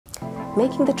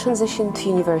Making the transition to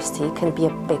university can be a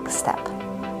big step.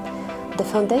 The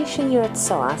foundation year at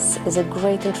SOAS is a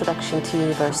great introduction to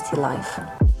university life.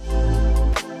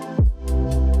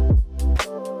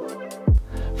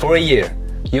 For a year,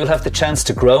 you'll have the chance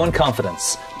to grow in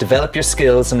confidence, develop your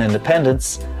skills and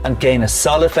independence, and gain a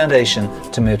solid foundation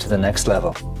to move to the next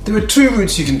level. There are two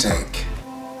routes you can take: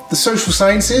 the social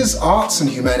sciences, arts and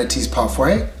humanities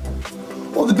pathway,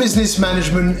 or the business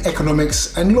management,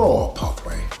 economics and law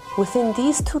pathway. Within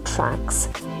these two tracks,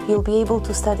 you'll be able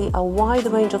to study a wide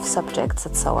range of subjects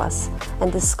at SOAS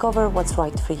and discover what's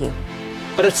right for you.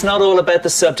 But it's not all about the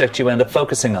subject you end up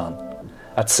focusing on.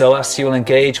 At SOAS, you will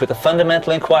engage with a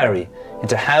fundamental inquiry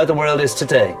into how the world is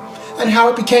today and how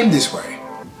it became this way.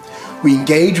 We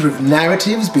engage with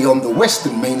narratives beyond the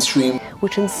Western mainstream,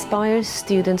 which inspires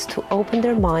students to open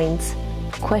their minds,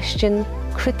 question,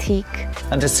 critique,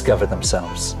 and discover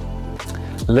themselves.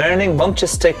 Learning won't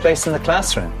just take place in the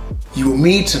classroom. You will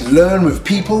meet and learn with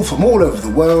people from all over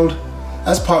the world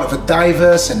as part of a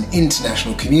diverse and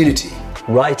international community.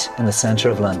 Right in the centre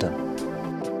of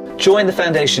London. Join the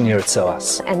foundation year at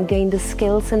SOAS and gain the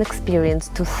skills and experience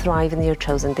to thrive in your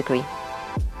chosen degree.